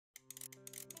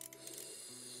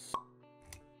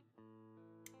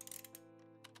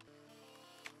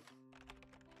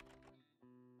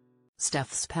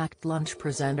Steph's packed lunch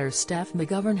presenter Steph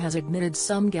McGovern has admitted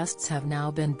some guests have now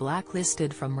been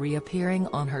blacklisted from reappearing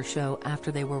on her show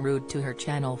after they were rude to her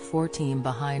Channel 4 team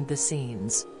behind the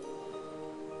scenes.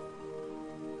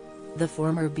 The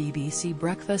former BBC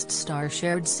breakfast star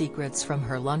shared secrets from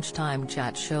her lunchtime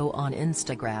chat show on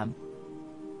Instagram.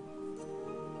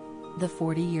 The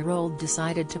 40-year-old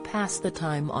decided to pass the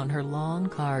time on her long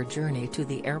car journey to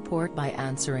the airport by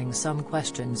answering some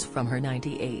questions from her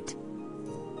 98.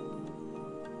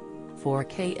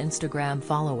 4K Instagram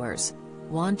followers.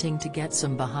 Wanting to get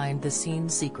some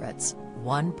behind-the-scenes secrets,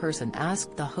 one person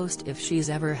asked the host if she's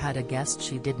ever had a guest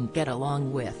she didn't get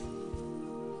along with.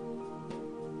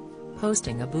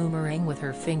 Posting a boomerang with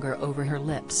her finger over her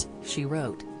lips, she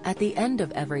wrote, "At the end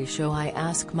of every show I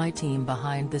ask my team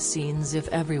behind the scenes if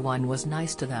everyone was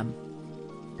nice to them.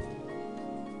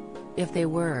 If they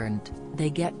weren't,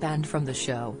 they get banned from the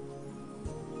show.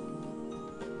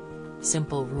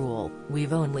 Simple rule,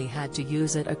 we've only had to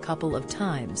use it a couple of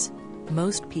times.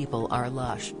 Most people are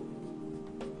lush."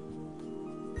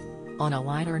 On a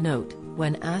lighter note,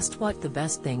 when asked what the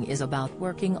best thing is about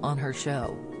working on her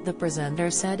show, the presenter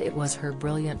said it was her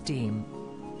brilliant team.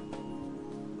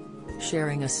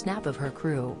 Sharing a snap of her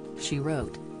crew, she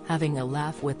wrote, "Having a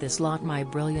laugh with this lot, my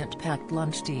brilliant packed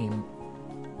lunch team.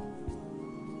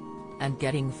 And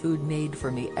getting food made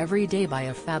for me every day by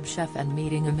a fab chef and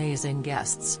meeting amazing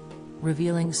guests."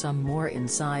 Revealing some more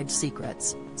inside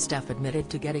secrets, Steph admitted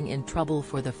to getting in trouble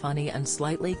for the funny and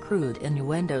slightly crude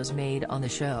innuendos made on the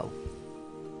show.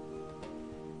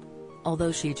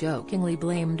 Although she jokingly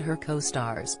blamed her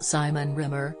co-stars Simon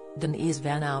Rimmer, Denise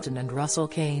Van Outen and Russell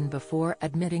Kane before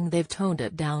admitting they've toned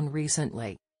it down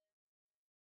recently.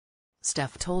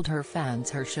 Steph told her fans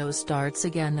her show starts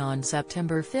again on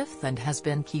September 5 and has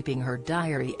been keeping her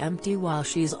diary empty while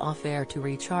she's off air to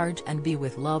recharge and be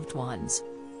with loved ones.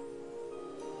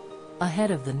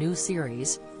 Ahead of the new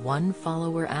series, one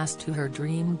follower asked who her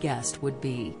dream guest would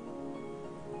be.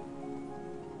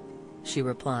 She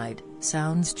replied,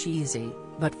 "Sounds cheesy,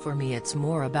 but for me it's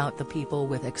more about the people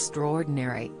with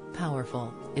extraordinary,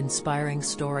 powerful, inspiring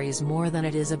stories more than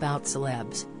it is about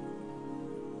celebs.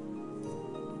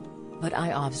 But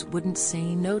I obvs wouldn't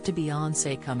say no to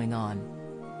Beyoncé coming on."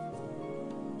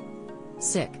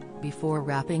 Sick. Before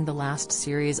wrapping the last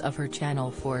series of her Channel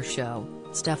 4 show,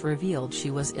 Steph revealed she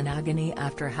was in agony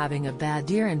after having a bad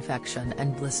ear infection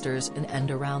and blisters in and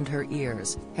around her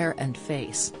ears, hair and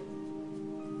face.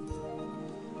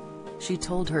 She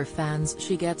told her fans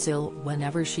she gets ill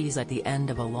whenever she's at the end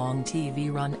of a long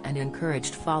TV run and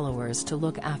encouraged followers to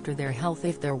look after their health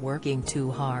if they're working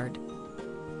too hard.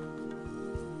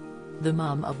 The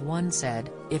mum of one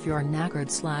said, "If you're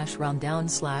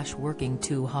knackered/rundown/working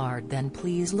too hard, then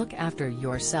please look after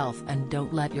yourself and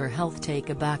don't let your health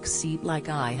take a back seat like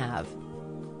I have."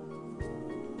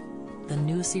 The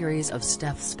new series of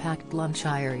Steph's Packed Lunch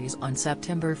airs on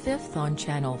September 5 on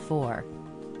Channel 4.